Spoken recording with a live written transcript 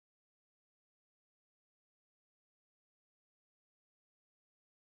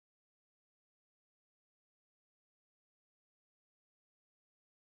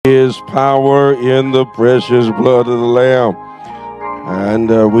His power in the precious blood of the Lamb.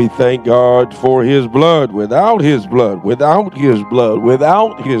 And we thank God for his blood. Without his blood,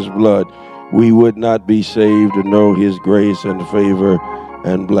 we would not be saved to know his grace and favor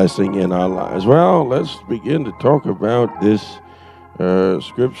and blessing in our lives. Well, let's begin to talk about this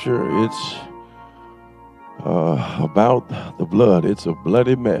scripture. It's about the blood. It's a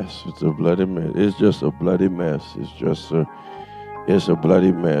bloody mess. It's just a bloody mess. It's a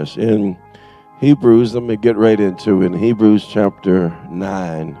bloody mess. In Hebrews, let me get right into it. In Hebrews chapter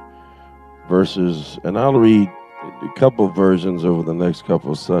 9, verses, and I'll read a couple versions over the next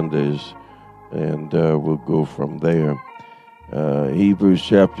couple of Sundays, and we'll go from there. Hebrews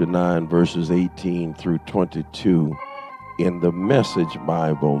chapter 9, verses 18 through 22. In the Message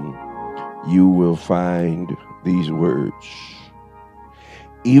Bible, you will find these words.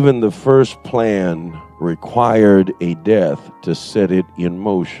 Even the first plan required a death to set it in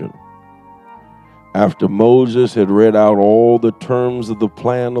motion. After Moses had read out all the terms of the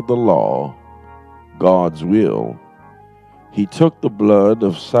plan of the law, God's will, he took the blood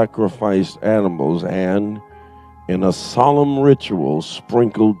of sacrificed animals and, in a solemn ritual,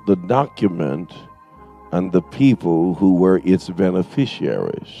 sprinkled the document and the people who were its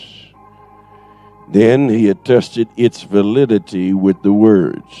beneficiaries. Then he attested its validity with the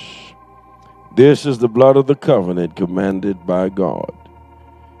words, "This is the blood of the covenant commanded by God."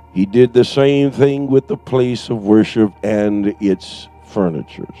 He did the same thing with the place of worship and its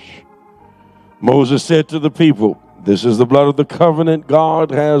furnitures. Moses said to the people, "This is the blood of the covenant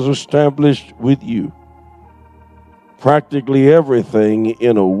God has established with you." Practically everything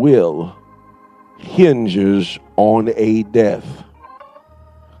in a will hinges on a death.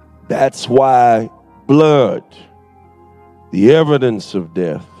 That's why blood, the evidence of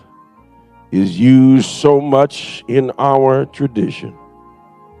death, is used so much in our tradition,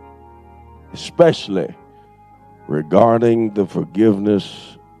 especially regarding the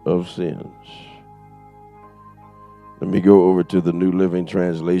forgiveness of sins. Let me go over to the New Living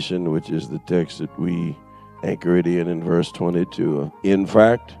Translation, which is the text that we anchor it in verse 22. In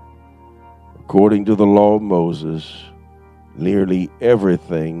fact, according to the law of Moses, nearly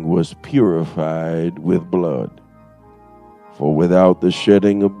everything was purified with blood. For without the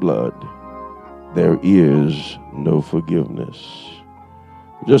shedding of blood, there is no forgiveness.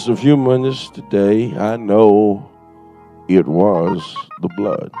 Just a few minutes today, I know it was the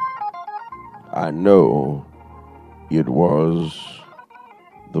blood. I know it was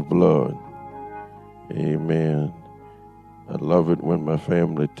the blood. Amen. I love it when my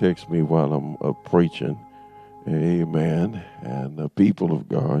family texts me while I'm preaching. Amen. And the people of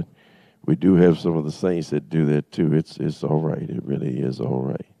God, we do have some of the saints that do that too. It's all right. It really is all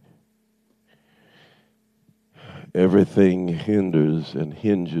right. Everything hinders and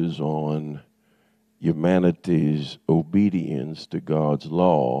hinges on humanity's obedience to God's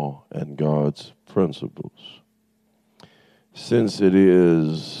law and God's principles. Since it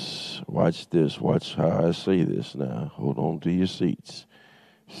is, watch this, watch how I say this now. Hold on to your seats.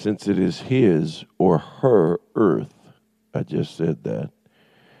 Since it is his or her earth, I just said that,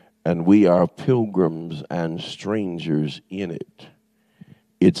 and we are pilgrims and strangers in it,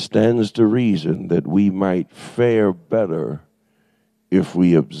 it stands to reason that we might fare better if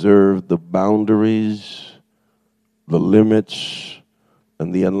we observe the boundaries, the limits,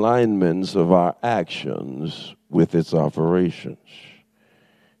 and the alignments of our actions with its operations.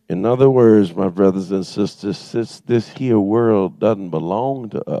 In other words, my brothers and sisters, since this here world doesn't belong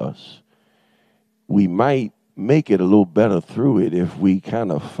to us, we might make it a little better through it if we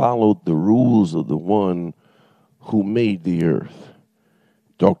kind of followed the rules of the one who made the earth.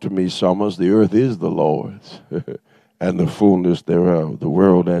 Dr. Me Summers, the earth is the Lord's, and the fullness thereof, the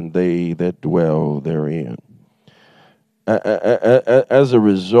world and they that dwell therein. As a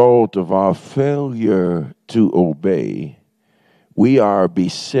result of our failure to obey, we are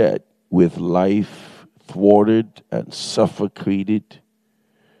beset with life thwarted and suffocated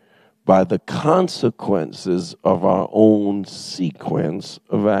by the consequences of our own sequence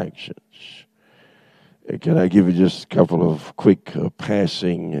of actions. Can I give you just a couple of quick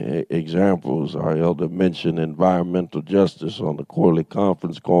passing examples? Our elder mentioned environmental justice on the quarterly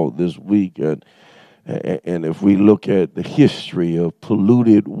conference call this week. And if we look at the history of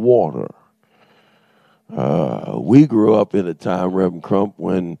polluted water, we grew up in a time, Reverend Crump,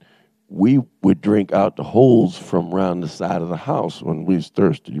 when we would drink out the holes from around the side of the house when we was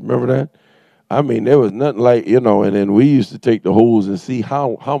thirsty. You remember that? I mean, there was nothing like, and then we used to take the hose and see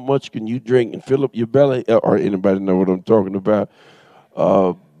how much can you drink and fill up your belly, or anybody know what I'm talking about?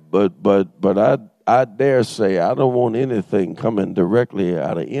 But I dare say I don't want anything coming directly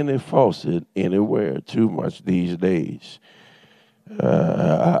out of any faucet anywhere too much these days.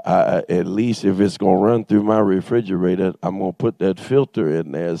 At least if it's going to run through my refrigerator, I'm going to put that filter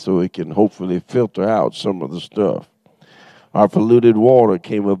in there so it can hopefully filter out some of the stuff. Our polluted water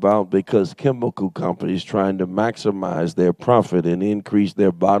came about because chemical companies trying to maximize their profit and increase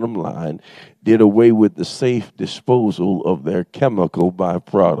their bottom line did away with the safe disposal of their chemical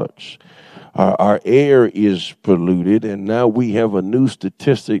byproducts. Our air is polluted, and now we have a new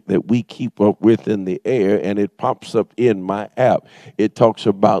statistic that we keep up with in the air, and it pops up in my app. It talks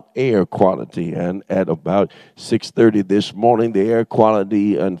about air quality, and at about 6:30 this morning, the air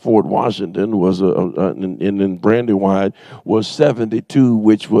quality in Fort Washington was in Brandywine was 72,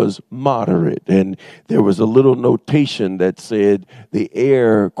 which was moderate, and there was a little notation that said the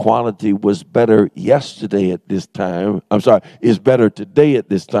air quality was better yesterday at this time. I'm sorry, is better today at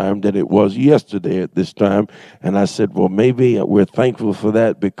this time than it was yesterday at this time. And I said, well, maybe we're thankful for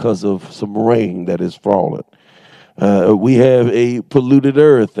that because of some rain that has fallen. We have a polluted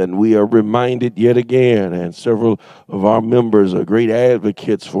earth, and we are reminded yet again, and several of our members are great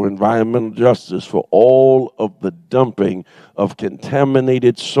advocates for environmental justice, for all of the dumping of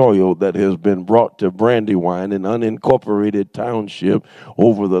contaminated soil that has been brought to Brandywine, an unincorporated township,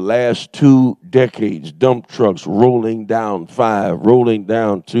 over the last 2 decades. Dump trucks rolling down 5, rolling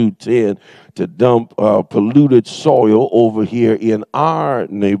down 210 to dump polluted soil over here in our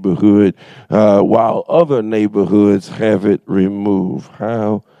neighborhood, while other neighborhoods have it removed.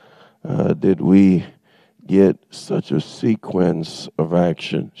 How did we get such a sequence of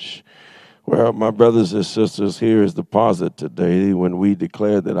actions? Well, my brothers and sisters, here is the posit today when we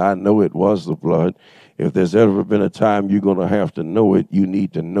declare that I know it was the blood. If there's ever been a time you're going to have to know it, you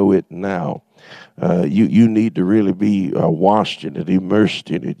need to know it now. You need to really be washed in it,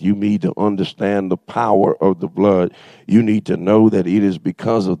 immersed in it. You need to understand the power of the blood. You need to know that it is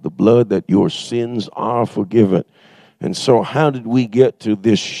because of the blood that your sins are forgiven. And so how did we get to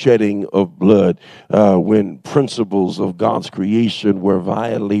this shedding of blood when principles of God's creation were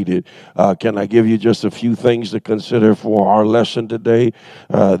violated? Can I give you just a few things to consider for our lesson today?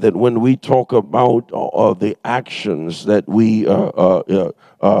 That when we talk about the actions that we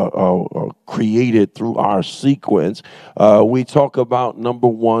created through our sequence, we talk about number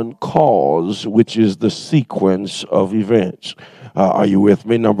one, cause, which is the sequence of events. Are you with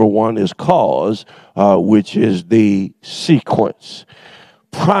me? Number one is cause, which is the sequence.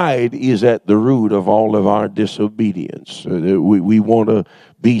 Pride is at the root of all of our disobedience. We want to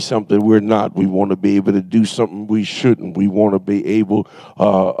be something we're not. We want to be able to do something we shouldn't. We want to be able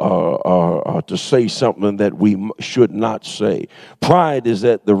to say something that we should not say. Pride is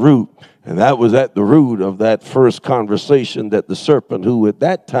at the root. And that was at the root of that first conversation that the serpent, who at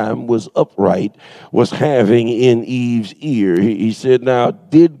that time was upright, was having in Eve's ear. He said, now,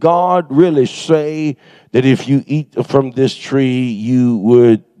 did God really say that if you eat from this tree, you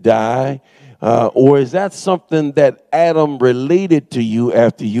would die? Or is that something that Adam related to you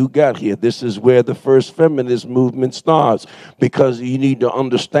after you got here? This is where the first feminist movement starts, because you need to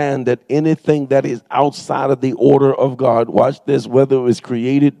understand that anything that is outside of the order of God, watch this, whether it was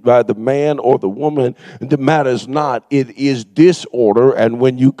created by the man or the woman, it matters not. It is disorder, and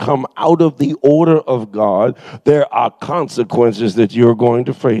when you come out of the order of God, there are consequences that you're going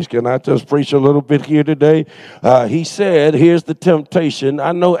to face. Can I just preach a little bit here today? He said, here's the temptation.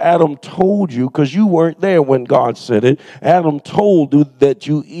 I know Adam told you, because you weren't there when God said it. Adam told you that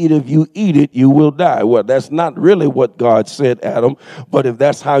if you eat it, you will die. Well, that's not really what God said, Adam. But if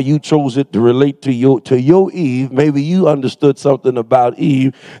that's how you chose it to relate to your Eve, maybe you understood something about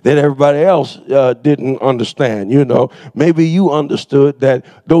Eve that everybody else didn't understand. You know, maybe you understood that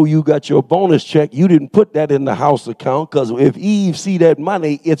though you got your bonus check, you didn't put that in the house account, because if Eve see that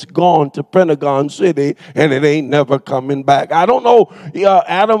money, it's gone to Pentagon City and it ain't never coming back. I don't know,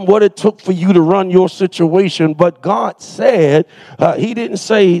 Adam, what it took for you to run your situation, but God said, he didn't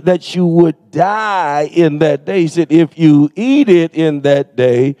say that you would die in that day. He said, if you eat it in that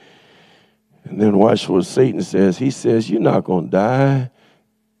day. And then watch what Satan says. He says, you're not going to die.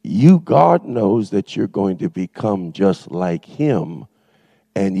 God knows that you're going to become just like him,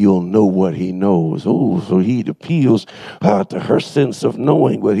 and you'll know what he knows. Oh, so he appeals to her sense of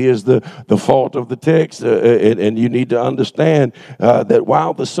knowing. But here's the fault of the text, and you need to understand that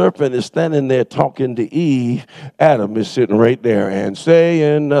while the serpent is standing there talking to Eve, Adam is sitting right there and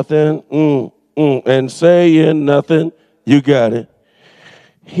saying nothing, and saying nothing. You got it.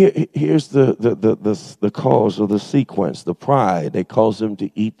 here's the cause of the sequence, the pride. They cause them to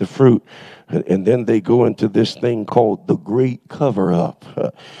eat the fruit. And then they go into this thing called the great cover-up.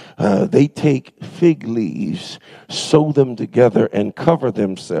 They take fig leaves, sew them together, and cover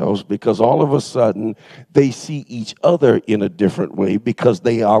themselves because all of a sudden they see each other in a different way because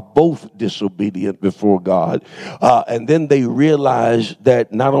they are both disobedient before God. And then they realize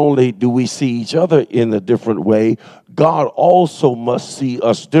that not only do we see each other in a different way, God also must see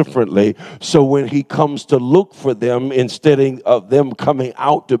us differently. So when he comes to look for them, instead of them coming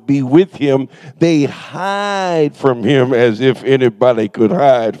out to be with him, they hide from him as if anybody could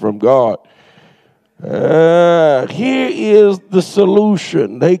hide from God. Here is the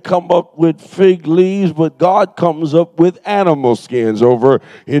solution. They come up with fig leaves, but God comes up with animal skins. Over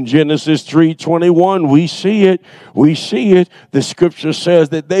in Genesis 3:21, we see it. We see it. The scripture says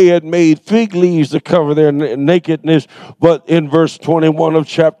that they had made fig leaves to cover their nakedness. But in verse 21 of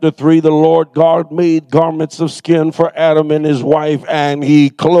chapter 3, the Lord God made garments of skin for Adam and his wife, and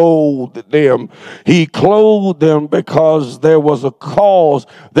he clothed them. He clothed them because there was a cause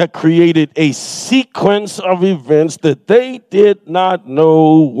that created a sequence of events that they did not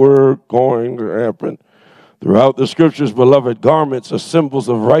know were going to happen. Throughout the scriptures, beloved, garments are symbols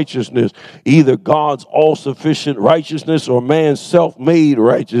of righteousness, either God's all-sufficient righteousness or man's self-made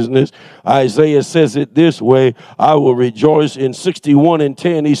righteousness. Isaiah says it this way, I will rejoice in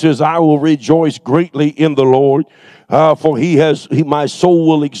 61:10. He says, I will rejoice greatly in the Lord. For my soul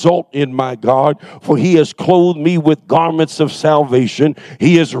will exult in my God, for he has clothed me with garments of salvation.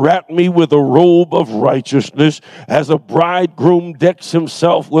 He has wrapped me with a robe of righteousness, as a bridegroom decks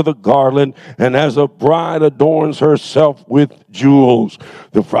himself with a garland, and as a bride adorns herself with jewels.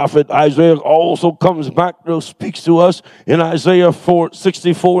 The prophet Isaiah also comes back and speaks to us in Isaiah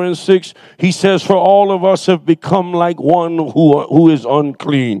 64:6. He says, for all of us have become like one who is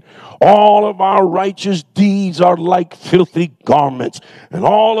unclean. All of our righteous deeds are like filthy garments, and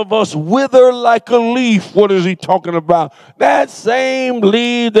all of us wither like a leaf. What is he talking about? That same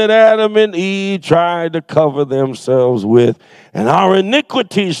leaf that Adam and Eve tried to cover themselves with. And our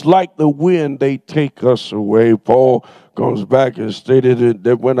iniquities, like the wind, they take us away. Paul comes back and stated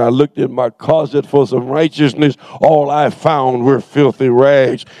that when I looked in my closet for some righteousness, all I found were filthy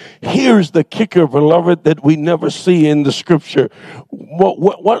rags. Here's the kicker, beloved, that we never see in the scripture.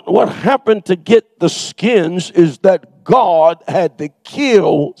 What happened to get the skins is that God had to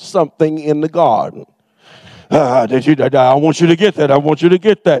kill something in the garden. I want you to get that. I want you to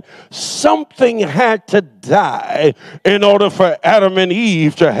get that. Something had to die in order for Adam and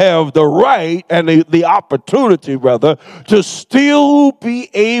Eve to have the right and the opportunity, rather, to still be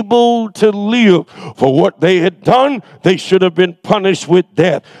able to live. For what they had done, they should have been punished with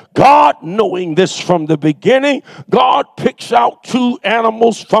death. God, knowing this from the beginning, God picks out 2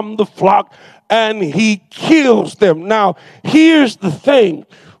 animals from the flock and he kills them. Now, here's the thing.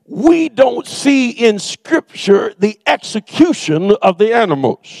 We don't see in Scripture the execution of the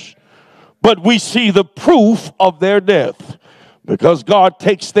animals, but we see the proof of their death because God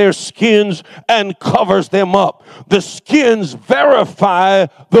takes their skins and covers them up. The skins verify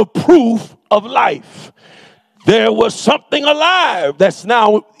the proof of life. There was something alive that's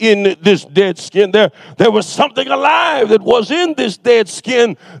now in this dead skin. There was something alive that was in this dead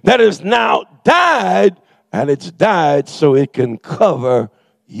skin that has now died, and it's died so it can cover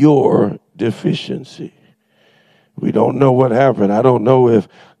your deficiency. We don't know what happened. I don't know if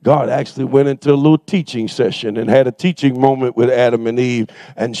God actually went into a little teaching session and had a teaching moment with Adam and Eve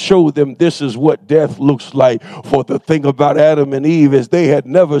and showed them this is what death looks like. For the thing about Adam and Eve is they had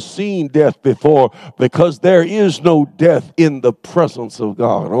never seen death before because there is no death in the presence of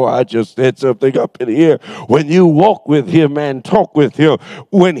God. Oh, I just said something up in here. When you walk with him and talk with him,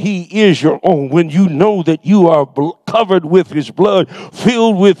 when he is your own, when you know that you are covered with his blood,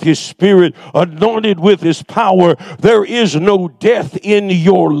 filled with his spirit, anointed with his power, there is no death in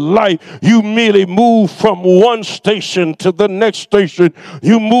your life. You merely move from one station to the next station.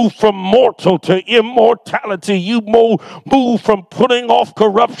 You move from mortal to immortality. You move from putting off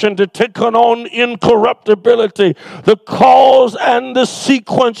corruption to taking on incorruptibility. The cause and the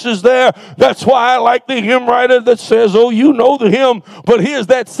sequence is there. That's why I like the hymn writer that says, oh, you know the hymn, but here's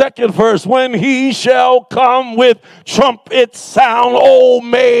that second verse. When he shall come with trumpet sound, oh,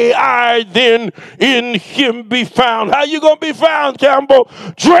 may I then in him be found. How you going to be found, Campbell?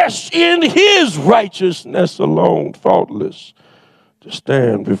 Dressed in his righteousness alone, faultless, to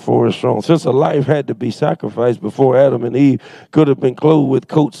stand before his throne. Since a life had to be sacrificed before Adam and Eve could have been clothed with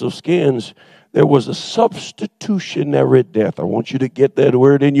coats of skins, There was a substitutionary death. I want you to get that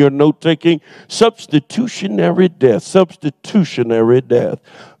word in your note-taking. Substitutionary death. Substitutionary death.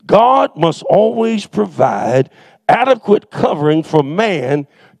 God must always provide adequate covering for man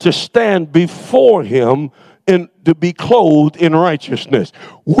to stand before him and to be clothed in righteousness.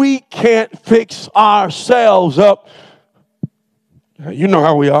 We can't fix ourselves up. You know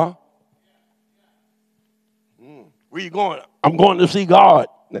how we are. Where you going? I'm going to see God.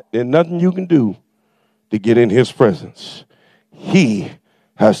 There's nothing you can do to get in his presence. He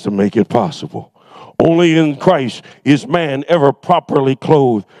has to make it possible. Only in Christ is man ever properly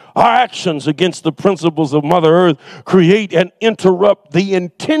clothed. Our actions against the principles of Mother Earth create and interrupt the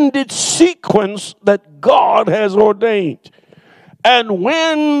intended sequence that God has ordained. And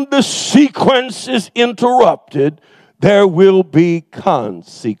when the sequence is interrupted, there will be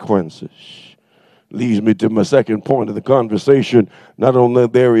consequences. Leads me to my second point of the conversation. Not only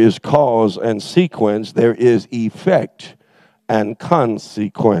there is cause and sequence, there is effect and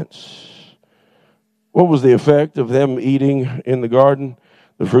consequence. What was the effect of them eating in the garden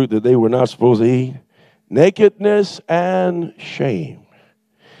the fruit that they were not supposed to eat? Nakedness and shame.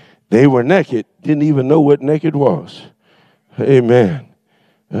 They were naked, didn't even know what naked was. Amen.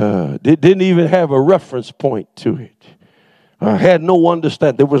 Didn't even have a reference point to it. Had no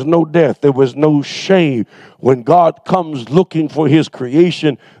understanding. There was no death. There was no shame. When God comes looking for his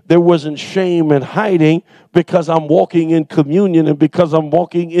creation, there wasn't shame and hiding because I'm walking in communion. And because I'm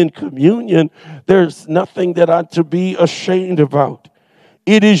walking in communion, there's nothing that I'm to be ashamed about.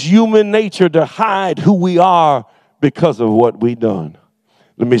 It is human nature to hide who we are because of what we've done.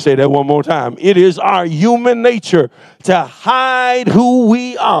 Let me say that one more time. It is our human nature to hide who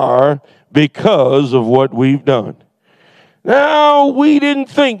we are because of what we've done. Now, we didn't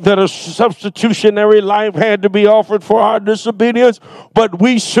think that a substitutionary life had to be offered for our disobedience, but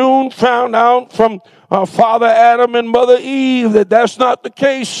we soon found out from Father Adam and Mother Eve that that's not the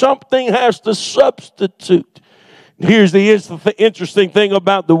case. Something has to substitute. Here's the interesting thing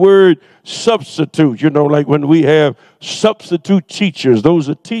about the word substitute. You know, like when we have substitute teachers, those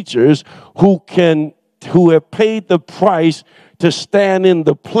are teachers who have paid the price to stand in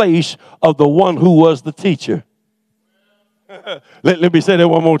the place of the one who was the teacher. Let me say that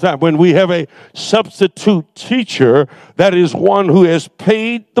one more time. When we have a substitute teacher, that is one who has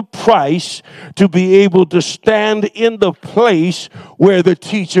paid the price to be able to stand in the place where the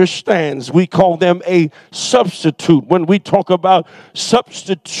teacher stands. We call them a substitute. When we talk about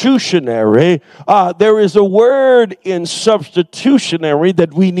substitutionary, there is a word in substitutionary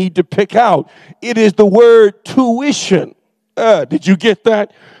that we need to pick out. It is the word tuition. Did you get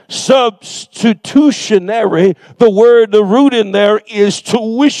that? Substitutionary, the root in there is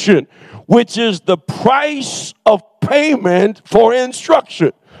tuition, which is the price of payment for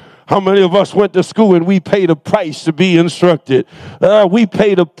instruction. How many of us went to school and we paid a price to be instructed? We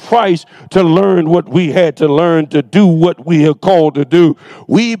paid a price to learn what we had to learn, to do what we are called to do.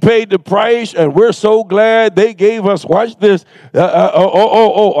 We paid the price, and we're so glad they gave us, watch this.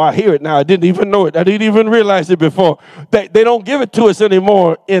 I hear it now. I didn't even know it. I didn't even realize it before. They don't give it to us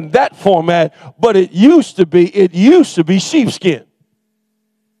anymore in that format, but it used to be sheepskin.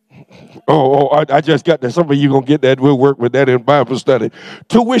 I just got that. Some of you going to get that. We'll work with that in Bible study.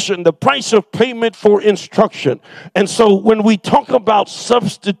 Tuition, the price of payment for instruction. And so when we talk about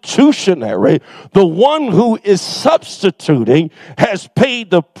substitutionary, the one who is substituting has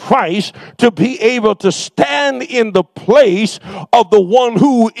paid the price to be able to stand in the place of the one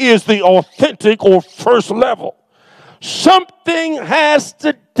who is the authentic or first level. Something has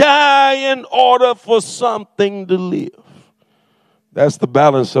to die in order for something to live. That's the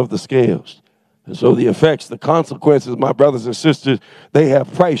balance of the scales. And so the effects, the consequences, my brothers and sisters, they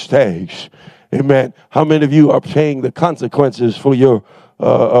have price tags. Amen. How many of you are paying the consequences for your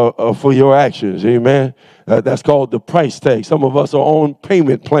actions? Amen. That's called the price tag. Some of us are on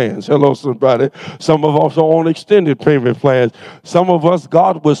payment plans. Hello, somebody. Some of us are on extended payment plans. Some of us,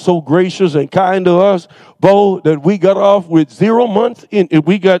 God was so gracious and kind to us, Bo, that we got off with 0 months.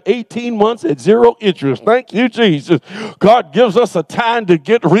 We got 18 months at zero interest. Thank you, Jesus. God gives us a time to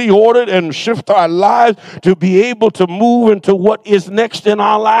get reordered and shift our lives to be able to move into what is next in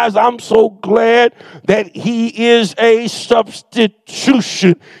our lives. I'm so glad that he is a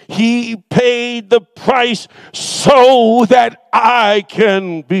substitution. He paid the price so that I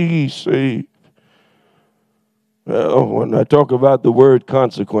can be saved. Well, when I talk about the word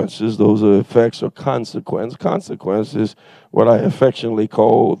consequences, those are effects or consequence. Consequence is what I affectionately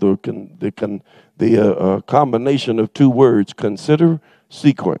call the combination of two words: consider,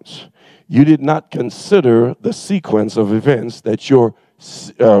 sequence. You did not consider the sequence of events that your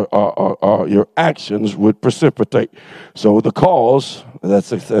your actions would precipitate. So the cause,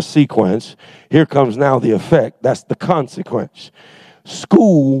 that's a sequence. Here comes now the effect. That's the consequence.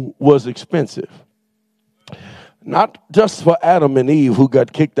 School was expensive. Not just for Adam and Eve, who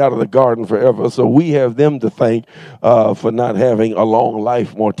got kicked out of the garden forever. So we have them to thank for not having a long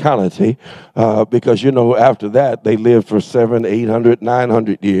life mortality. Because, after that, they lived for 700, 800,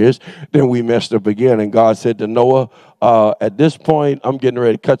 900 years. Then we messed up again. And God said to Noah, at this point, I'm getting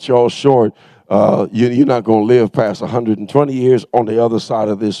ready to cut you all short. You're not going to live past 120 years on the other side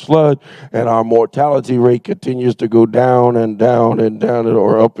of this flood, and our mortality rate continues to go down and down and down,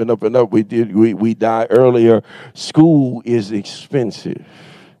 or up and up and up. We die earlier. School is expensive.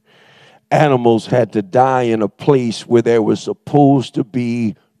 Animals had to die in a place where there was supposed to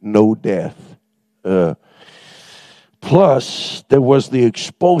be no death. Plus, there was the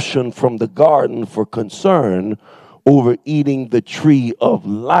expulsion from the garden for concern over eating the tree of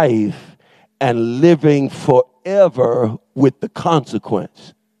life and living forever with the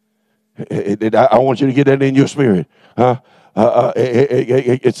consequence. I want you to get that in your spirit.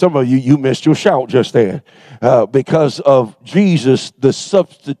 Some of you missed your shout just then. Because of Jesus, the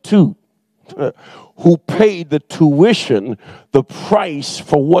substitute, who paid the tuition, the price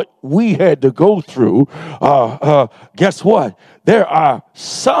for what we had to go through. Guess what? There are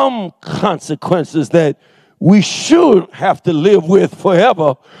some consequences that we should have to live with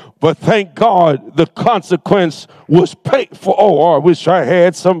forever, but thank God the consequence was paid for. Oh, I wish I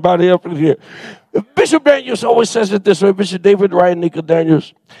had somebody up in here. Bishop Daniels always says it this way. Bishop David Ryan Nickel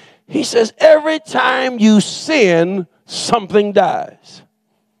Daniels. He says, every time you sin, something dies.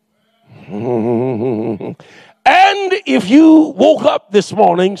 And if you woke up this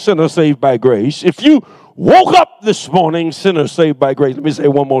morning, sinner saved by grace, if you woke up this morning, sinner saved by grace. Let me say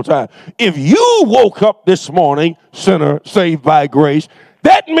it one more time. If you woke up this morning, sinner saved by grace,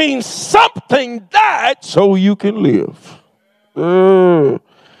 that means something died so you can live.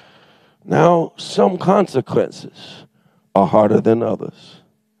 Now, some consequences are harder than others.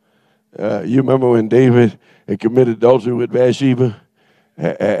 You remember when David had committed adultery with Bathsheba?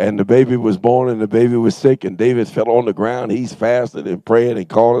 And the baby was born and the baby was sick and David fell on the ground. He's fasted and praying and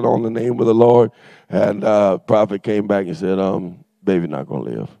calling on the name of the Lord. And prophet came back and said, baby not going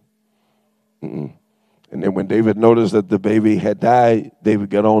to live. And then when David noticed that the baby had died, David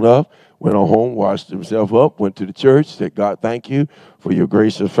got on up, went on home, washed himself up, went to the church, said, God, thank you for your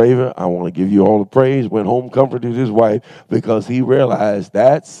grace and favor. I want to give you all the praise. Went home, comforted his wife because he realized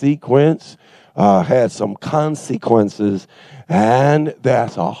that sequence had some consequences. And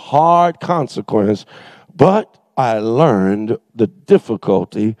that's a hard consequence, but I learned the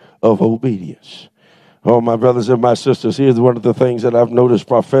difficulty of obedience. Oh, my brothers and my sisters, here's one of the things that I've noticed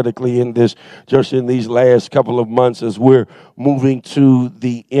prophetically in this, just in these last couple of months, as we're moving to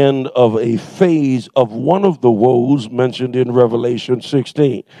the end of a phase of one of the woes mentioned in Revelation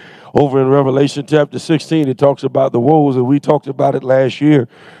 16. Over in Revelation chapter 16, it talks about the woes, and we talked about it last year.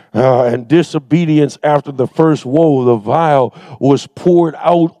 And disobedience after the first woe, the vial was poured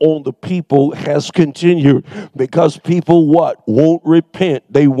out on the people, has continued because people what? Won't repent.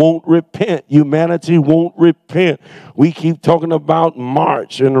 They won't repent. Humanity won't repent. We keep talking about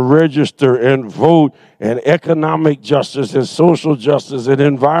march and register and vote and economic justice and social justice and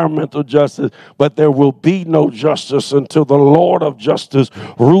environmental justice, but there will be no justice until the Lord of justice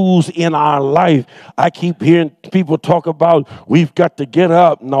rules in our life. I keep hearing people talk about we've got to get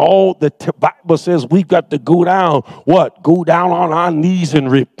up. No, the Bible says we've got to go down. What? Go down on our knees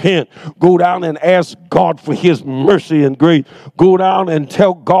and repent. Go down and ask God for his mercy and grace. Go down and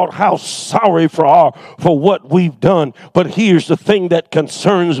tell God how sorry for what we've done. But here's the thing that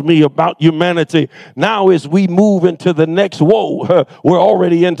concerns me about humanity. Now as we move into the next woe, we're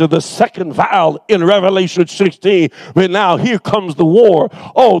already into the second vial in Revelation 16. But now here comes the war.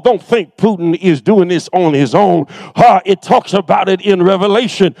 Oh, don't think Putin is doing this on his own. It talks about it in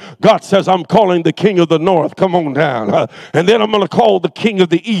Revelation. God says, I'm calling the king of the north. Come on down. And then I'm going to call the king of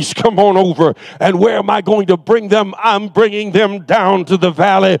the east. Come on over. And where am I going to bring them? I'm bringing them down to the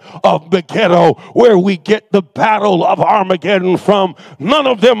valley of Megiddo, where we get the battle of Armageddon from. None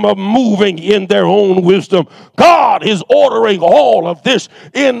of them are moving in their own wisdom. God is ordering all of this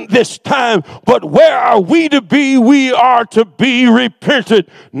in this time. But where are we to be? We are to be repentant.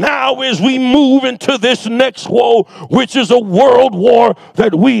 Now as we move into this next woe, which is a world war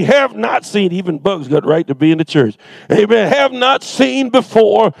that we have not seen. Even bugs got right to be in the church. Amen. Have not seen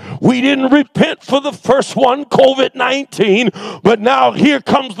before. We didn't repent for the first one, COVID-19. But now here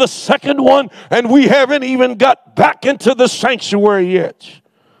comes the second one, and we haven't even got back into the sanctuary yet.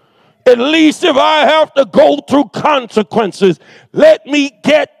 At least if I have to go through consequences, let me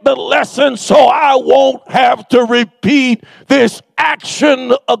get the lesson so I won't have to repeat this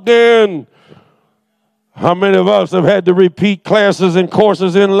action again. How many of us have had to repeat classes and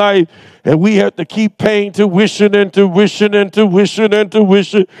courses in life, and we have to keep paying tuition and tuition and tuition and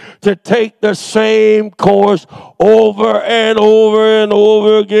tuition to take the same course over and over and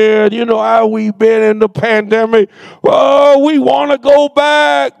over again? You know how we've been in the pandemic. Oh, we want to go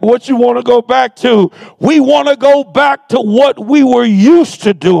back. What you want to go back to? We want to go back to what we were used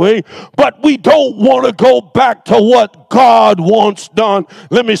to doing, but we don't want to go back to what God wants done.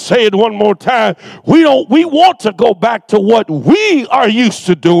 Let me say it one more time. We want to go back to what we are used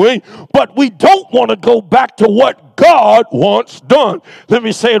to doing, but we don't want to go back to what God wants done. Let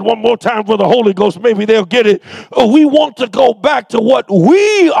me say it one more time for the Holy Ghost. Maybe they'll get it. We want to go back to what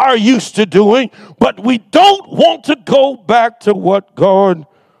we are used to doing, but we don't want to go back to what God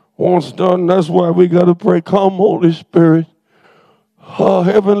wants done. That's why we got to pray, come, Holy Spirit,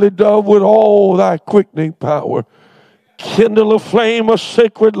 heavenly dove, with all thy quickening power, kindle a flame of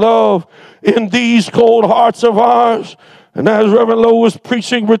sacred love in these cold hearts of ours. And as Reverend Lowe was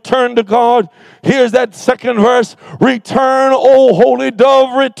preaching, return to God, here's that second verse. Return, O holy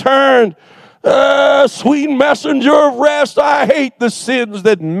dove, return. Sweet messenger of rest, I hate the sins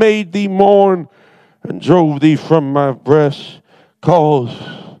that made thee mourn and drove thee from my breast. Cause,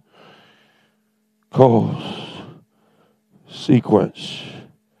 sequence,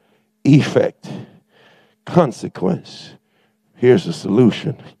 effect, consequence. Here's the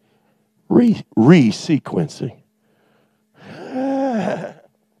solution. Resequencing.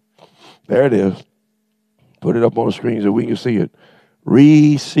 There it is. Put it up on the screen so we can see it.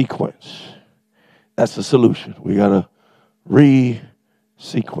 Resequence. That's the solution. We got to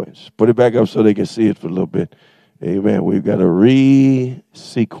resequence. Put it back up so they can see it for a little bit. Amen. We've got to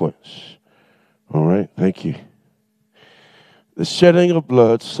resequence. All right. Thank you. The shedding of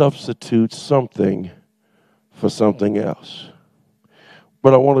blood substitutes something for something else.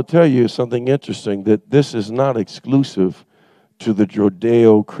 But I want to tell you something interesting, that this is not exclusive to the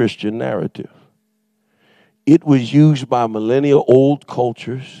Judeo-Christian narrative. It was used by millennia-old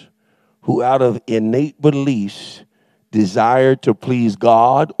cultures who, out of innate beliefs, desired to please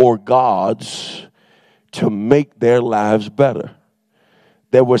God or gods to make their lives better.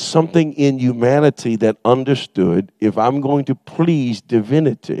 There was something in humanity that understood, if I'm going to please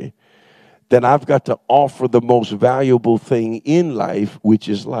divinity, then I've got to offer the most valuable thing in life, which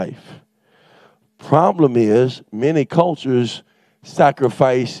is life. Problem is, many cultures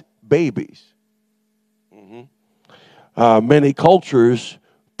sacrifice babies. Many cultures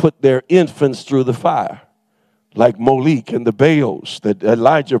put their infants through the fire, like Molech and the Baals that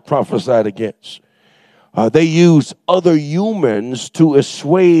Elijah prophesied against. They use other humans to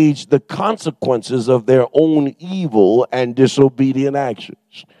assuage the consequences of their own evil and disobedient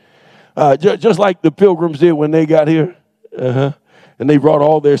actions. Just like the pilgrims did when they got here. And they brought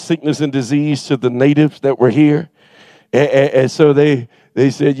all their sickness and disease to the natives that were here. And so they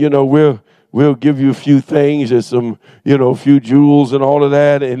said, you know, we'll give you a few things and some, you know, a few jewels and all of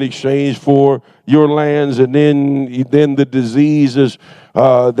that in exchange for your lands. And then the diseases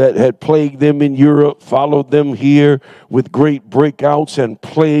that had plagued them in Europe followed them here with great breakouts and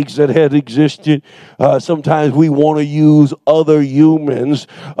plagues that had existed. Sometimes we want to use other humans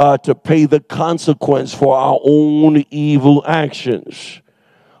to pay the consequence for our own evil actions.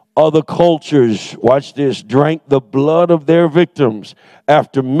 Other cultures, watch this, drank the blood of their victims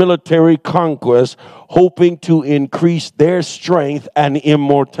after military conquest, hoping to increase their strength and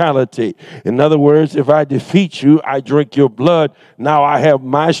immortality. In other words, if I defeat you, I drink your blood. Now I have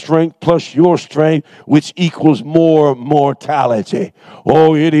my strength plus your strength, which equals more mortality.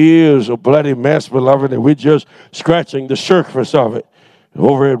 Oh, it is a bloody mess, beloved, and we're just scratching the surface of it.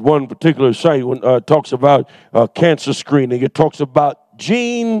 Over at one particular site, when it talks about cancer screening, it talks about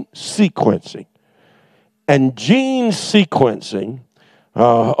gene sequencing. And gene sequencing,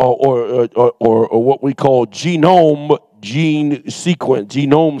 or what we call genome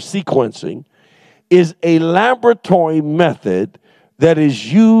sequencing, is a laboratory method that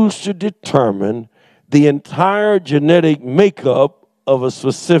is used to determine the entire genetic makeup of a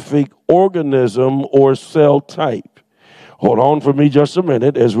specific organism or cell type. Hold on for me just a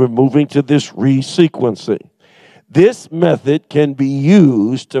minute as we're moving to this resequencing. This method can be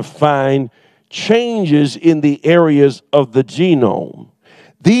used to find changes in the areas of the genome.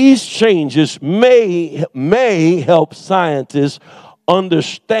 These changes may help scientists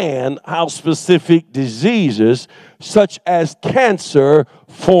understand how specific diseases, such as cancer,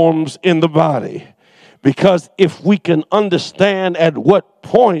 forms in the body. Because if we can understand at what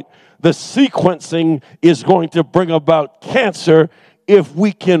point the sequencing is going to bring about cancer. If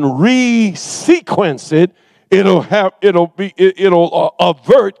we can re-sequence it, it'll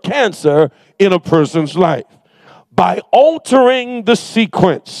avert cancer in a person's life. By altering the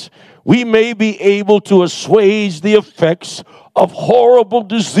sequence, we may be able to assuage the effects of horrible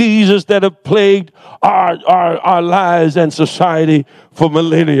diseases that have plagued our lives and society for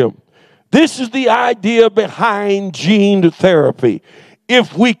millennium. This is the idea behind gene therapy.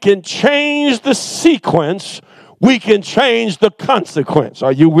 If we can change the sequence, we can change the consequence.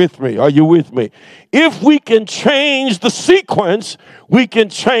 Are you with me? Are you with me? If we can change the sequence, we can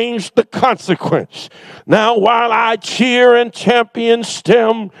change the consequence. Now, while I cheer and champion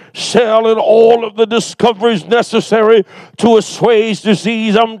stem cell and all of the discoveries necessary to assuage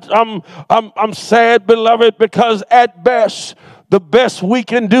disease, I'm sad, beloved, because at best, the best we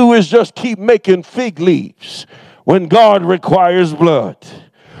can do is just keep making fig leaves when God requires blood.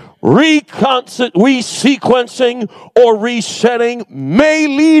 Resequencing or resetting may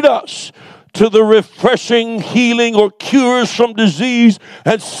lead us to the refreshing healing or cures from disease,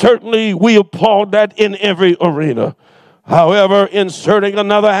 and certainly we applaud that in every arena. However, inserting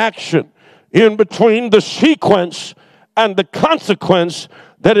another action in between the sequence and the consequence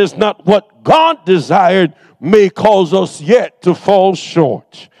that is not what God desired may cause us yet to fall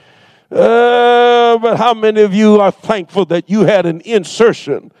short. But how many of you are thankful that you had an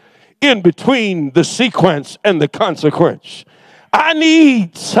insertion in between the sequence and the consequence? I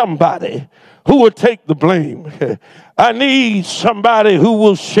need somebody who will take the blame. I need somebody who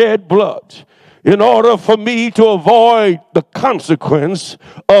will shed blood in order for me to avoid the consequence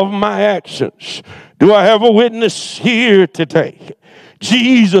of my actions. Do I have a witness here today?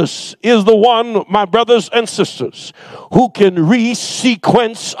 Jesus is the one, my brothers and sisters, who can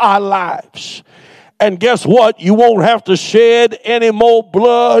resequence our lives. And guess what? You won't have to shed any more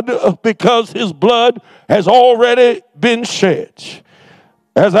blood because his blood has already been shed.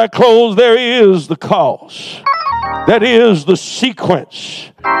 As I close, there is the cause. That is the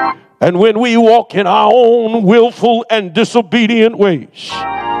sequence. And when we walk in our own willful and disobedient ways,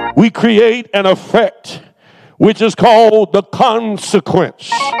 we create an effect which is called the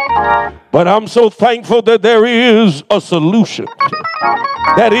consequence. But I'm so thankful that there is a solution.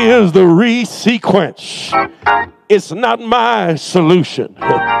 That is the resequence. It's not my solution.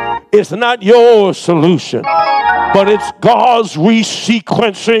 It's not your solution. But it's God's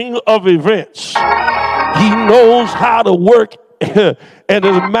resequencing of events. He knows how to work. And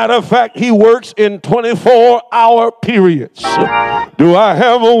as a matter of fact, he works in 24-hour periods. Do I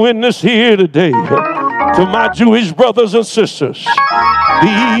have a witness here today? To my Jewish brothers and sisters,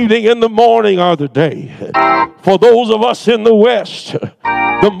 the evening and the morning are the day. For those of us in the West,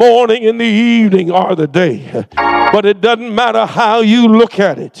 the morning and the evening are the day. But it doesn't matter how you look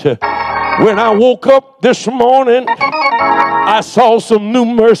at it. When I woke up this morning, I saw some new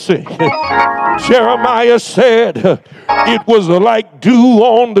mercy. Jeremiah said it was like dew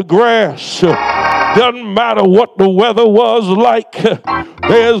on the grass. Doesn't matter what the weather was like,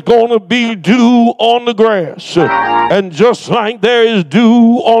 there's going to be dew on the grass. And just like there is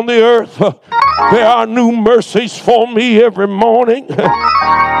dew on the earth, there are new mercies for me every morning.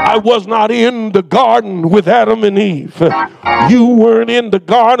 I was not in the garden with Adam and Eve. You weren't in the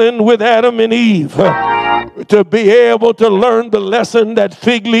garden with Adam and Eve to be able to learn the lesson that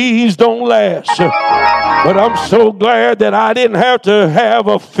fig leaves don't last. But I'm so glad that I didn't have to have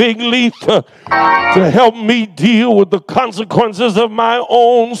a fig leaf to help me deal with the consequences of my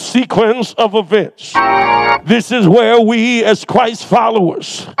own sequence of events. This is where we as Christ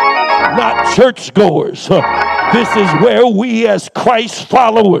followers, not churchgoers, this is where we as Christ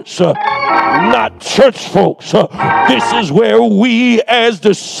followers, not church folks, this is where we as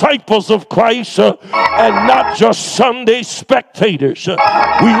disciples of Christ and not just Sunday spectators, we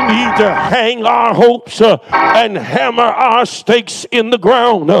need to hang our hopes and hammer our stakes in the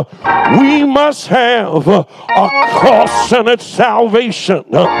ground. We must have a cross-centered salvation.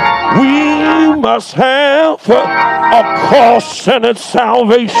 We must have a cross-centered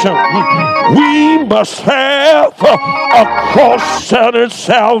salvation. We must have a cross-centered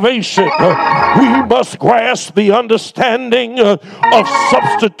salvation. We must grasp the understanding of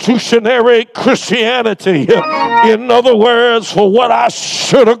substitutionary Christianity. In other words, for what I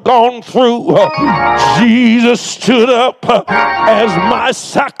should have gone through, Jesus stood up as my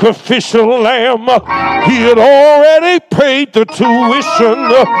sacrificial lamb. He had already paid the tuition,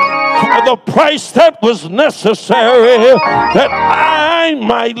 the price that was necessary, that I man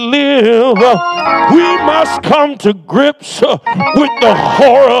might live. We must come to grips with the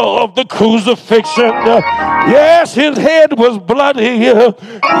horror of the crucifixion. Yes, his head was bloody.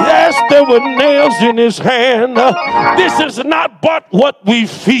 Yes, there were nails in his hand. This is not but what we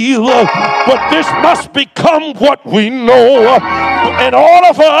feel, but this must become what we know. In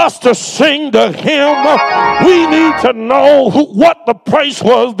order for us to sing the hymn, we need to know what the price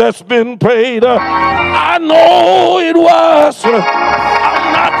was that's been paid. I know it was.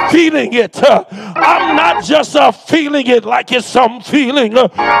 I'm not feeling it. I'm not just feeling it like it's some feeling,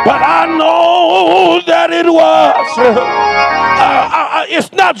 but I know that it was.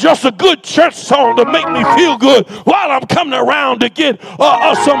 It's not just a good church song to make me feel good while I'm coming around to get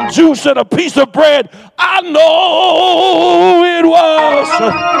some juice and a piece of bread. I know it was.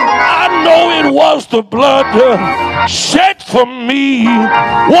 I know it was the blood shed for me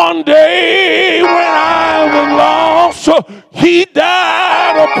one day when I was lost. He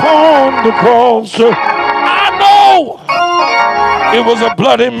died upon the cross. I know it was a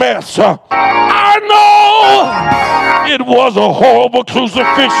bloody mess. I know it was a horrible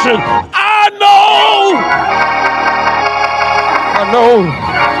crucifixion. I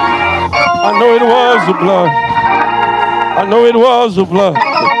know it was the blood. I know it was the blood.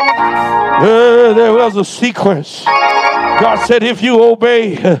 There was a sequence. God said, if you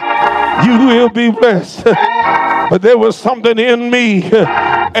obey, you will be blessed. But there was something in me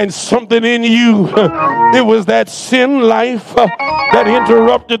and something in you. It was that sin life that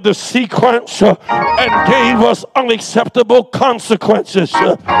interrupted the sequence and gave us unacceptable consequences.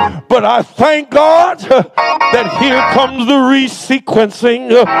 But I thank God that here comes the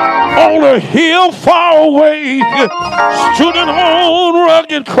resequencing. On a hill far away stood an old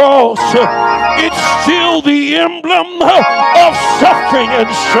rugged cross. It's still the emblem of suffering and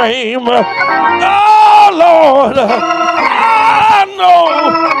shame. Oh, Lord, I know.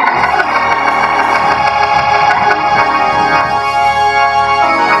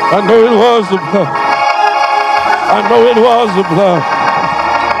 I know it was the blood. I know it was the blood.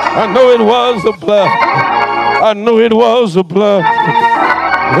 I know it was the blood. I know it was the blood.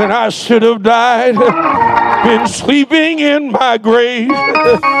 When I should have died, been sleeping in my grave,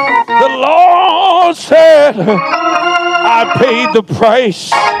 the Lord said, I paid the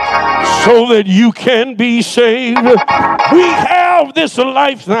price so that you can be saved. We have this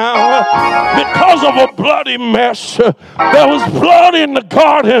life now because of a bloody mess. There was blood in the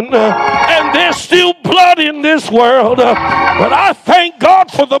garden, and there's still blood in this world. But I thank God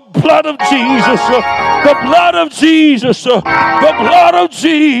for the blood of Jesus. The blood of Jesus. The blood of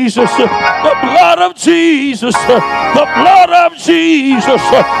Jesus. The blood of Jesus. The blood of Jesus.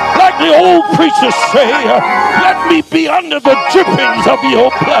 Like the old preachers say, let me be under the drippings of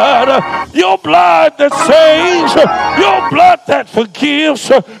your blood. Your blood that saves, your blood that forgives,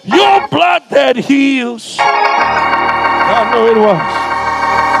 your blood that heals. I know it was.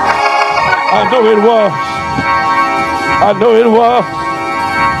 I know it was. I know it was.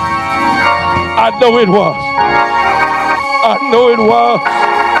 I know it was. I know it was.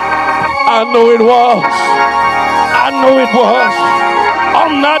 I know it was. I know it was.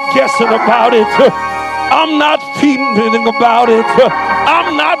 I'm not guessing about it. I'm not feeling about it.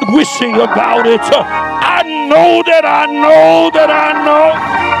 I'm not wishing about it. I know that I know that I know.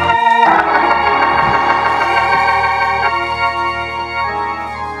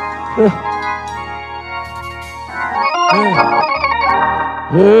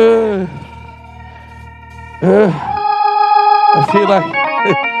 I feel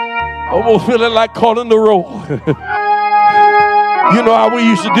like, almost feeling like calling the roll. You know how we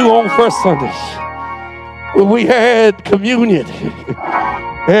used to do on first Sundays when we had communion.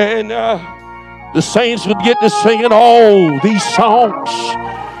 And the saints would get to singing all these songs.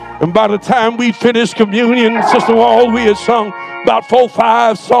 And by the time we finished communion, Sister Wall, we had sung about 4 or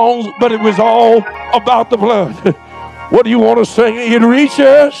 5 songs, but it was all about the blood. What do you want to sing? It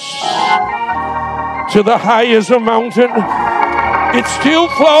reaches to the highest mountain. It still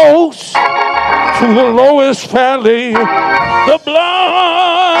flows to the lowest valley. The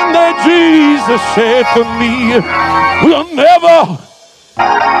blood that Jesus shed for me will never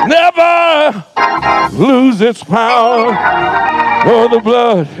lose its power. Oh, the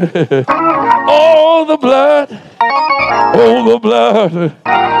blood. Oh, the blood. Oh, the blood.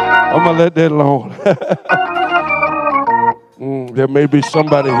 I'm going to let that alone. There may be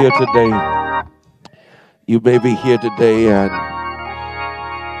somebody here today. You may be here today and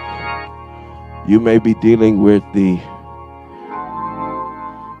you may be dealing with the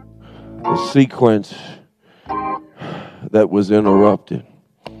sequence that was interrupted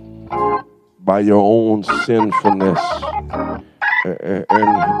by your own sinfulness And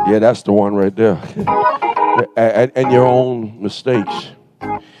yeah, that's the one right there. And your own mistakes.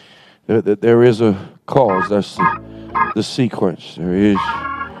 There is a cause. That's the sequence. There is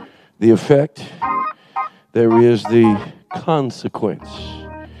the effect. There is the consequence.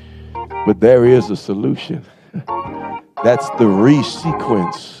 But there is a solution. That's the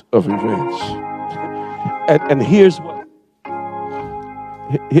resequence of events. And here's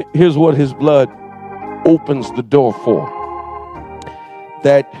what his blood opens the door for.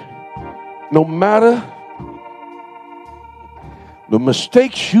 That no matter the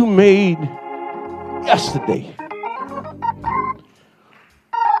mistakes you made yesterday,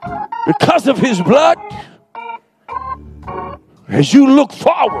 because of his blood, as you look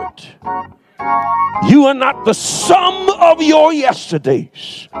forward, you are not the sum of your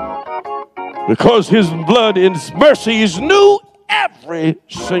yesterdays. Because his blood and his mercy is new every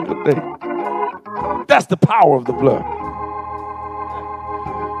single day. That's the power of the blood.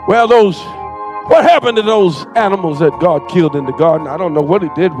 Well, what happened to those animals that God killed in the garden? I don't know what he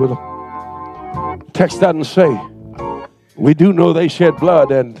did with them. Text doesn't say. We do know they shed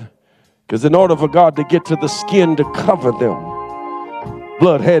blood, and because in order for God to get to the skin to cover them,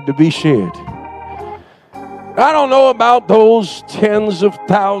 blood had to be shed. I don't know about those tens of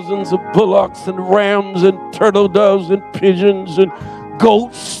thousands of bullocks and rams and turtle doves and pigeons and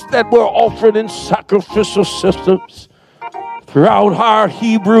goats that were offered in sacrificial systems throughout our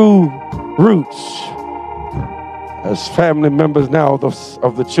Hebrew roots as family members now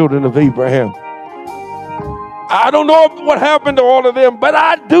of the children of Abraham. I don't know what happened to all of them, but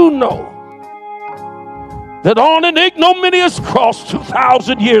I do know that on an ignominious cross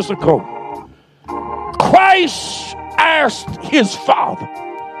 2,000 years ago, Christ asked his Father.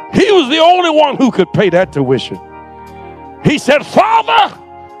 He was the only one who could pay that tuition. He said, Father,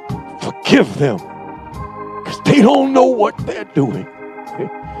 forgive them, because they don't know what they're doing.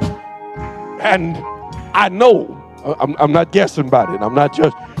 And I know, I'm not guessing about it. I'm not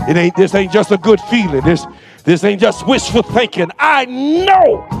just, this ain't just a good feeling. This ain't just wishful thinking. I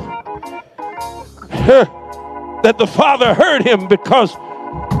know that the Father heard him, because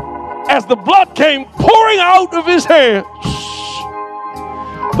as the blood came pouring out of his hands,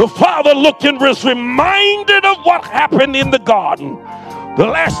 the Father looked and was reminded of what happened in the garden. The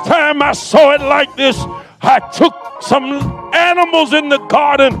last time I saw it like this, I took some animals in the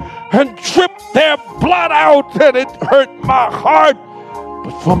garden and dripped their blood out, and it hurt my heart.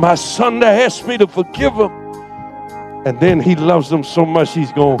 But for my son to ask me to forgive him, and then he loves them so much,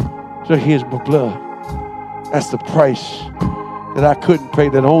 he's going, so here's my blood. That's the price that I couldn't pay,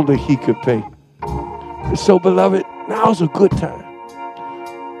 that only he could pay. And so, beloved, now's a good time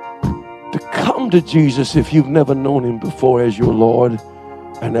to come to Jesus if you've never known him before as your Lord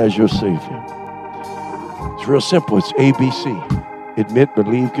and as your Savior. It's real simple. It's ABC. Admit,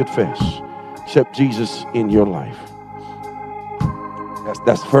 believe, confess. Accept Jesus in your life.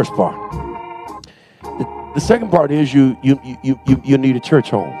 That's the first part. The second part is you need a church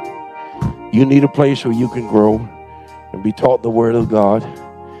home. You need a place where you can grow and be taught the Word of God.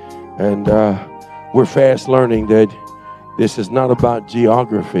 And we're fast learning that this is not about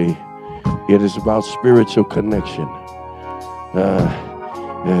geography. It is about spiritual connection.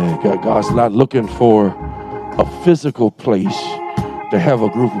 God's not looking for a physical place to have a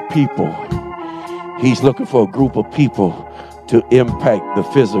group of people. He's looking for a group of people to impact the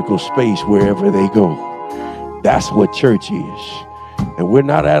physical space wherever they go. That's what church is. And we're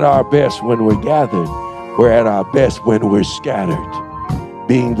not at our best when we're gathered. We're at our best when we're scattered,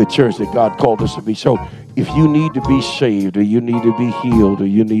 being the church that God called us to be. So if you need to be saved, or you need to be healed, or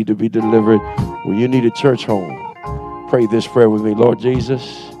you need to be delivered, or you need a church home, pray this prayer with me. Lord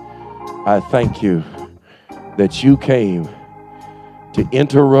Jesus, I thank you that you came to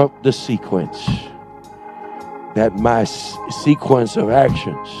interrupt the sequence, that my sequence of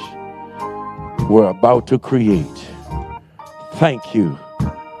actions were about to create. Thank you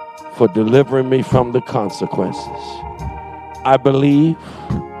for delivering me from the consequences. I believe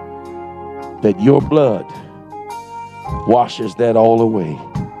that your blood washes that all away.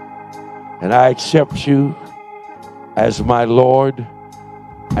 And I accept you as my Lord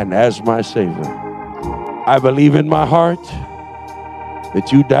and as my Savior. I believe in my heart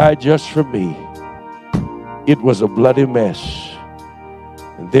that you died just for me. It was a bloody mess.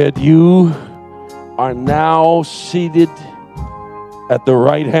 And that you are now seated at the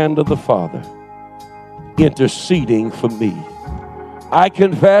right hand of the Father, interceding for me. I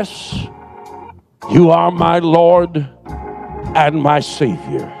confess you are my Lord and my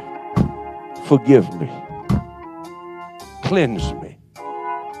Savior. Forgive me. Cleanse me.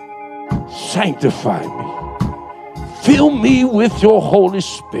 Sanctify me. Fill me with your Holy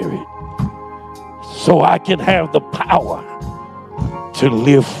Spirit so I can have the power to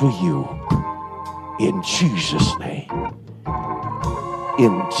live for you. In Jesus' name.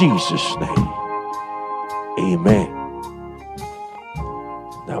 In Jesus' name. Amen.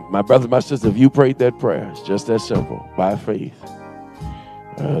 Now, my brother, my sister, if you prayed that prayer, it's just that simple, by faith.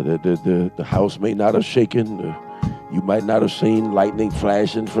 The house may not have shaken. You might not have seen lightning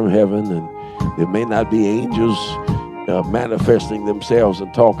flashing from heaven, and there may not be angels manifesting themselves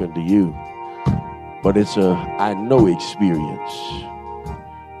and talking to you. But it's a I know experience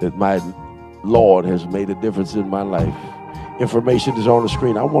that my Lord has made a difference in my life. Information is on the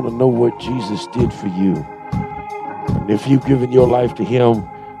screen. I want to know what Jesus did for you. And if you've given your life to him,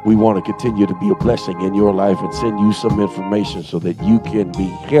 we want to continue to be a blessing in your life and send you some information so that you can be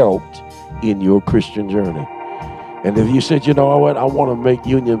helped in your Christian journey. And if you said, you know what, I want to make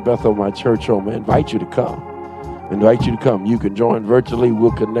Union Bethel my church home, I invite you to come. Invite you to come. You can join virtually.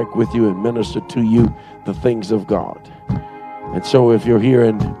 We'll connect with you and minister to you the things of God. And so if you're here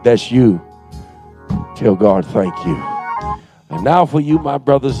and that's you, tell God thank you. And now for you, my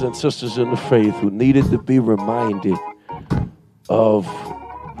brothers and sisters in the faith who needed to be reminded of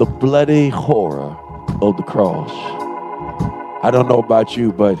the bloody horror of the cross. I don't know about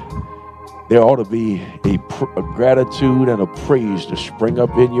you, but there ought to be a gratitude and a praise to spring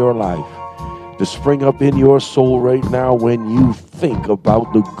up in your life, to spring up in your soul right now when you think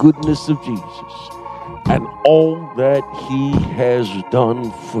about the goodness of Jesus and all that he has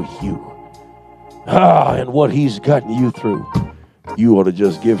done for you. And what he's gotten you through. You ought to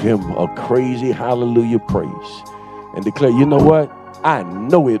just give him a crazy hallelujah praise and declare, you know what? I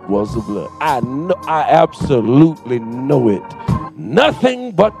know it was the blood. I absolutely know it.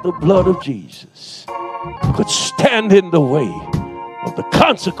 Nothing but the blood of Jesus could stand in the way of the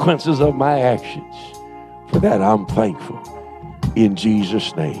consequences of my actions. For that, I'm thankful. In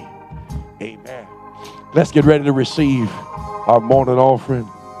Jesus' name, amen. Let's get ready to receive our morning offering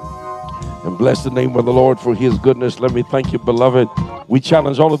and bless the name of the Lord for his goodness. Let me thank you, beloved. We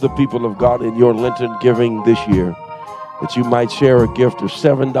challenge all of the people of God in your Lenten giving this year that you might share a gift of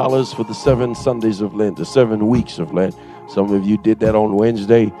 $7 for the 7 Sundays of Lent, the 7 weeks of Lent. Some of you did that on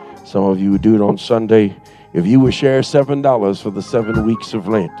Wednesday. Some of you would do it on Sunday. If you would share $7 for the 7 weeks of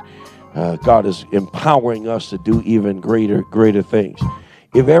Lent, God is empowering us to do even greater things.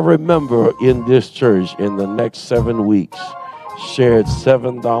 If every member in this church in the next 7 weeks shared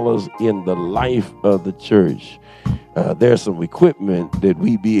 $7 in the life of the church, there's some equipment that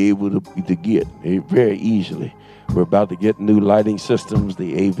we be able to get very easily. We're about to get new lighting systems.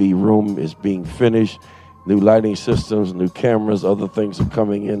 The AV room is being finished. New lighting systems, new cameras, other things are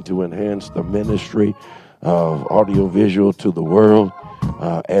coming in to enhance the ministry of audiovisual to the world,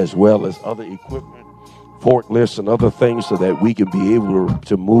 as well as other equipment, forklifts and other things so that we can be able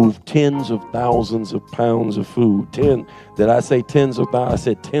to move tens of thousands of pounds of food. Did I say tens of thousands? I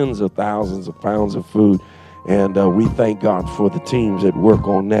said tens of thousands of pounds of food. And we thank God for the teams that work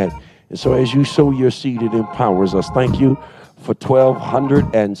on that. And so as you sow your seed, it empowers us. Thank you for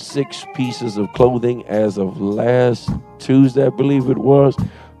 1,206 pieces of clothing as of last Tuesday, I believe it was.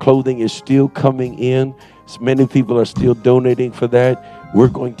 Clothing is still coming in. Many people are still donating for that. We're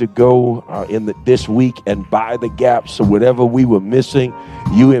going to go this week and buy the gaps. So whatever we were missing,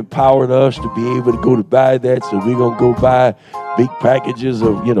 you empowered us to be able to go to buy that. So we're going to go buy big packages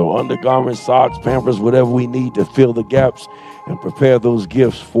of, undergarments, socks, Pampers, whatever we need to fill the gaps and prepare those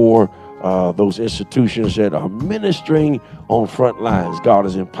gifts for those institutions that are ministering on front lines. God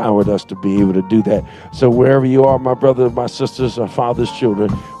has empowered us to be able to do that. So wherever you are, my brothers, my sisters, our father's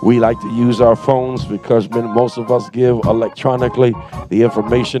children, we like to use our phones because most of us give electronically. The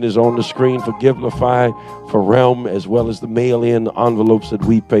information is on the screen for Givelify, for Realm, as well as the mail-in envelopes that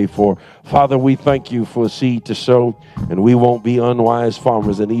we pay for. Father, we thank you for seed to sow, and we won't be unwise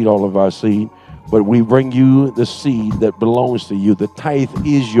farmers and eat all of our seed, but we bring you the seed that belongs to you. The tithe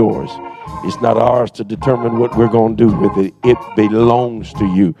is yours. It's not ours to determine what we're going to do with it. It belongs to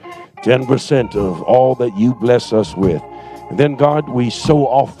you. 10% of all that you bless us with. And then, God, we sow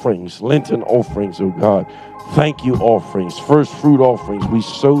offerings, Lenten offerings, oh God. Thank you offerings, first fruit offerings. We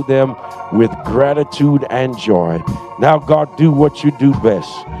sow them with gratitude and joy. Now, God, do what you do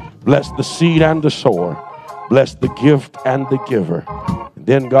best. Bless the seed and the sower. Bless the gift and the giver. And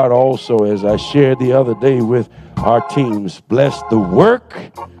then, God, also, as I shared the other day with our teams, bless the work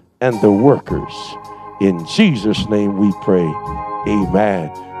and the workers. In Jesus' name we pray. Amen.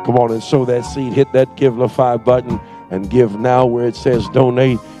 Come on and sow that seed. Hit that Givelify button and give now where it says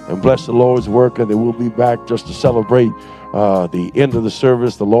donate, and bless the Lord's work. And then we'll be back just to celebrate the end of the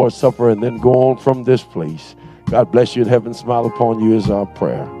service, the Lord's Supper, and then go on from this place. God bless you and heaven smile upon you is our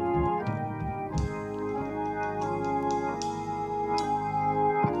prayer.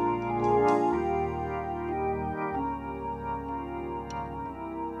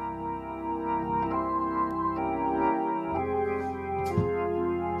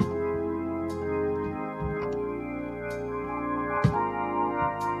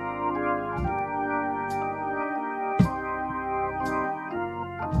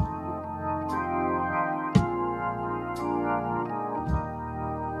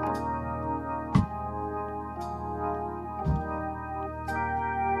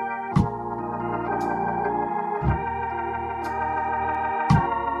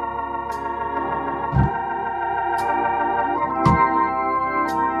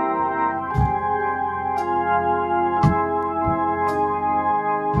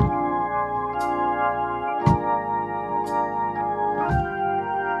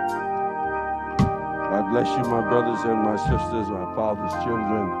 Bless you, my brothers and my sisters, my father's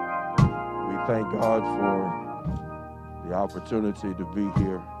children. We thank God for the opportunity to be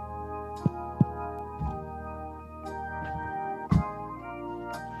here.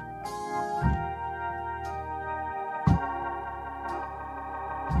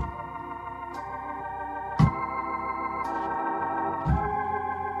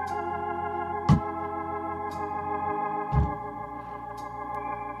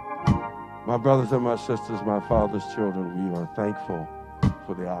 My brothers and my sisters, my father's children, we are thankful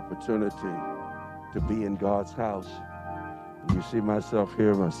for the opportunity to be in God's house. You see myself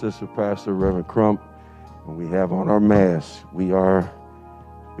here, my sister, Pastor Reverend Crump, and we have on our masks. We are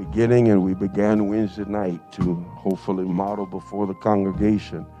beginning, and we began Wednesday night to hopefully model before the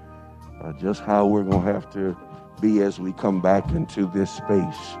congregation just how we're going to have to be as we come back into this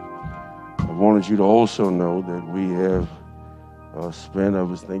space. I wanted you to also know that we have spent, I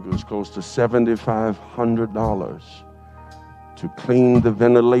think it was close to $7,500 to clean the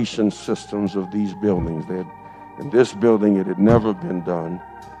ventilation systems of these buildings. In this building, it had never been done,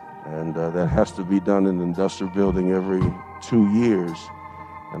 and that has to be done in an industrial building every 2 years.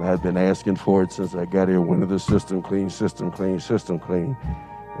 And I've been asking for it since I got here. When is the system clean, system clean, system clean?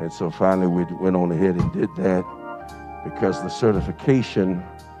 And so finally we went on ahead and did that because the certification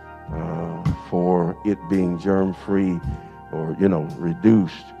for it being germ-free or,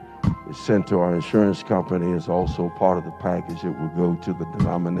 reduced is sent to our insurance company. It's also part of the package. It will go to the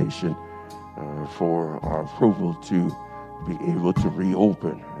denomination for our approval to be able to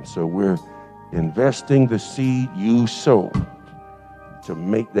reopen. And so we're investing the seed you sow to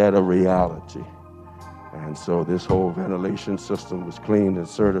make that a reality. And so this whole ventilation system was cleaned and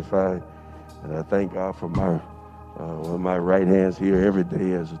certified. And I thank God for one of my right hands here every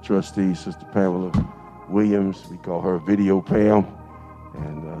day as a trustee, Sister Pamela Williams. We call her Video Pam.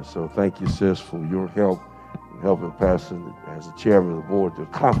 And so thank you, sis, for your help in helping Pastor as the chairman of the board to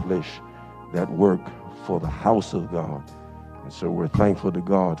accomplish that work for the house of God. And so we're thankful to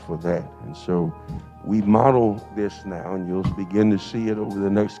God for that. And so we model this now, and you'll begin to see it over the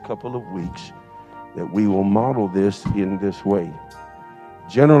next couple of weeks, that we will model this in this way.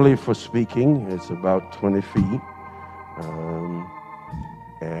 Generally, for speaking, it's about 20 feet.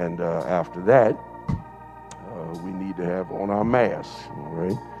 After that, we need to have on our masks, all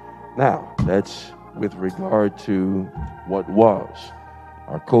right? Now, that's with regard to what was.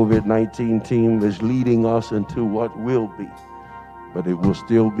 Our COVID-19 team is leading us into what will be, but it will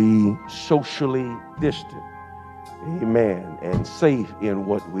still be socially distant, amen, and safe in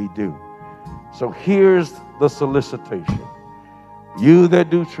what we do. So here's the solicitation. You that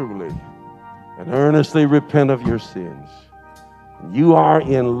do truly and earnestly repent of your sins, you are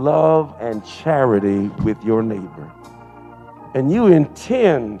in love and charity with your neighbor, and you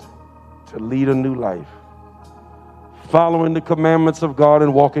intend to lead a new life, following the commandments of God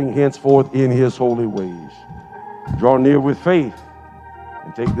and walking henceforth in his holy ways. Draw near with faith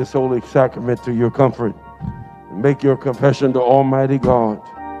and take this holy sacrament to your comfort and make your confession to Almighty God.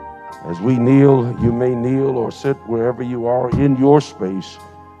 As we kneel, you may kneel or sit wherever you are in your space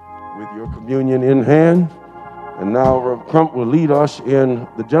with your communion in hand. And now Reverend Crump will lead us in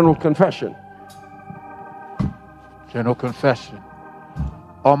the general confession. General confession.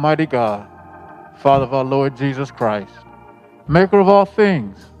 Almighty God, Father of our Lord Jesus Christ, maker of all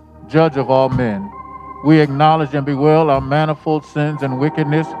things, judge of all men, we acknowledge and bewail our manifold sins and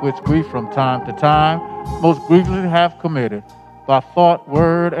wickedness which we from time to time most grievously have committed by thought,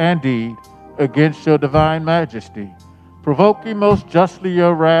 word, and deed against your divine majesty, provoking most justly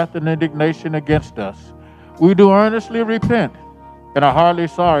your wrath and indignation against us. We do earnestly repent and are heartily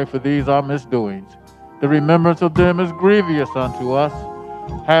sorry for these our misdoings. The remembrance of them is grievous unto us.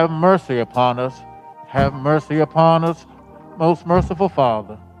 Have mercy upon us. have mercy upon us, most merciful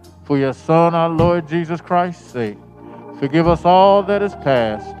Father, for your Son, our Lord Jesus Christ's sake. Forgive us all that is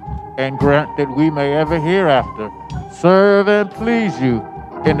past, and grant that we may ever hereafter serve and please you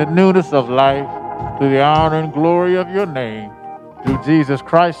in the newness of life, to the honor and glory of your name, through Jesus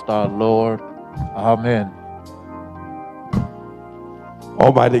Christ our Lord. Amen.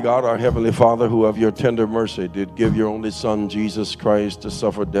 Almighty God, our Heavenly Father, who of your tender mercy did give your only Son, Jesus Christ, to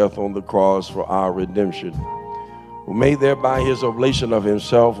suffer death on the cross for our redemption, who made thereby his oblation of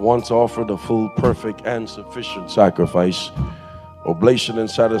himself, once offered a full, perfect, and sufficient sacrifice, oblation and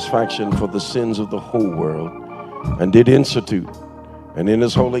satisfaction for the sins of the whole world, and did institute, and in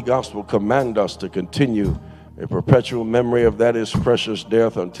his holy gospel command us to continue a perpetual memory of that his precious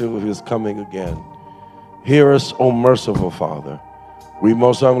death until his coming again. Hear us, O merciful Father, we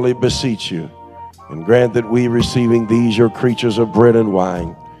most humbly beseech you, and grant that we, receiving these your creatures of bread and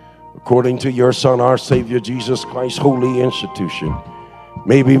wine, according to your Son, our Savior, Jesus Christ's holy institution,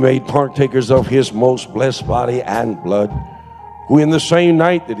 may be made partakers of his most blessed body and blood, who in the same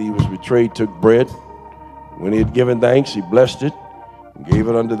night that he was betrayed took bread. When he had given thanks, he blessed it and gave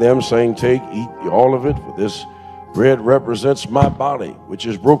it unto them, saying, take, eat all of it, for this bread represents my body, which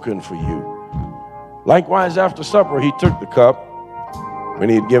is broken for you. Likewise, after supper, he took the cup. When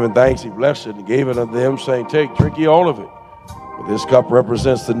he had given thanks, he blessed it and gave it unto them, saying, take, drink ye all of it. For this cup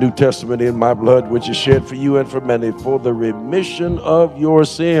represents the New Testament in my blood, which is shed for you and for many for the remission of your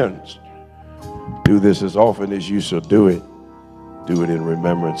sins. Do this as often as you shall do it. Do it in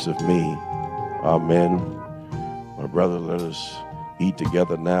remembrance of me. Amen. My brother, let us eat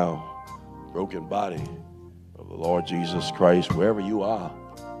together now. Broken body of the Lord Jesus Christ, wherever you are.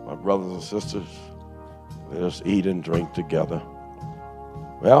 My brothers and sisters, let us eat and drink together.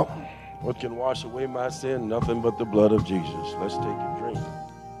 Well, what can wash away my sin? Nothing but the blood of Jesus. Let's take a drink.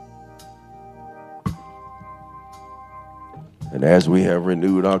 And as we have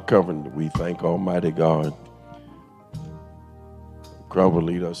renewed our covenant, we thank Almighty God. God will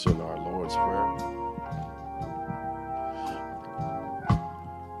lead us in our Lord's Prayer.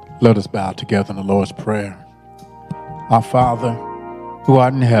 Let us bow together in the Lord's Prayer. Our Father, who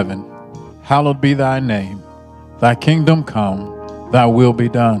art in heaven, hallowed be thy name. Thy kingdom come, thy will be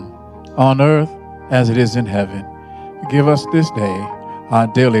done, on earth as it is in heaven. Give us this day our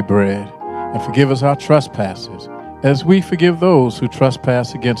daily bread, and forgive us our trespasses, as we forgive those who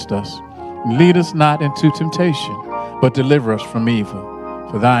trespass against us. And lead us not into temptation, but deliver us from evil.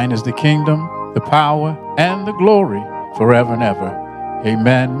 For thine is the kingdom, the power, and the glory, forever and ever.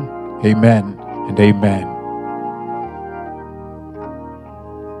 Amen, amen, and amen.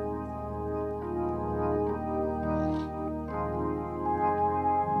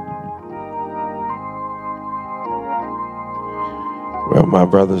 Well, my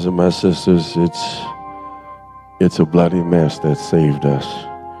brothers and my sisters, it's a bloody mess that saved us.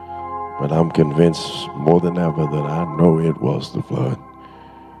 But I'm convinced more than ever that I know it was the blood.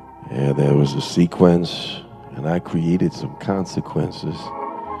 Yeah, there was a sequence, and I created some consequences.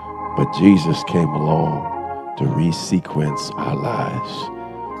 But Jesus came along to resequence our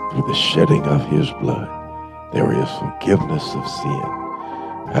lives through the shedding of his blood. There is forgiveness of sin.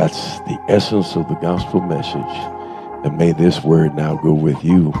 That's the essence of the gospel message. And may this word now go with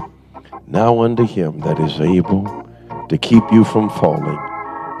you. Now unto him that is able to keep you from falling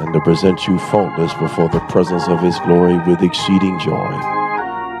and to present you faultless before the presence of his glory with exceeding joy.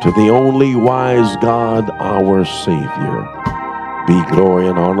 To the only wise God, our Savior, be glory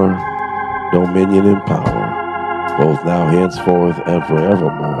and honor, dominion and power, both now, henceforth, and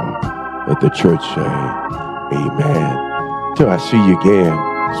forevermore. Let the church say, amen. Till I see you again,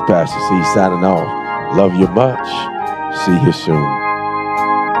 it's Pastor C signing off. Love you much. See you soon.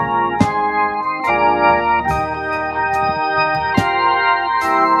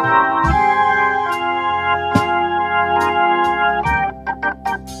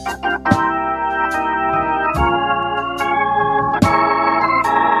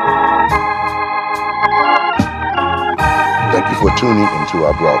 Thank you for tuning into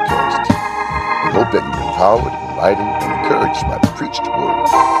our broadcast. We hope that you've been empowered, enlightened, and encouraged by the preached word.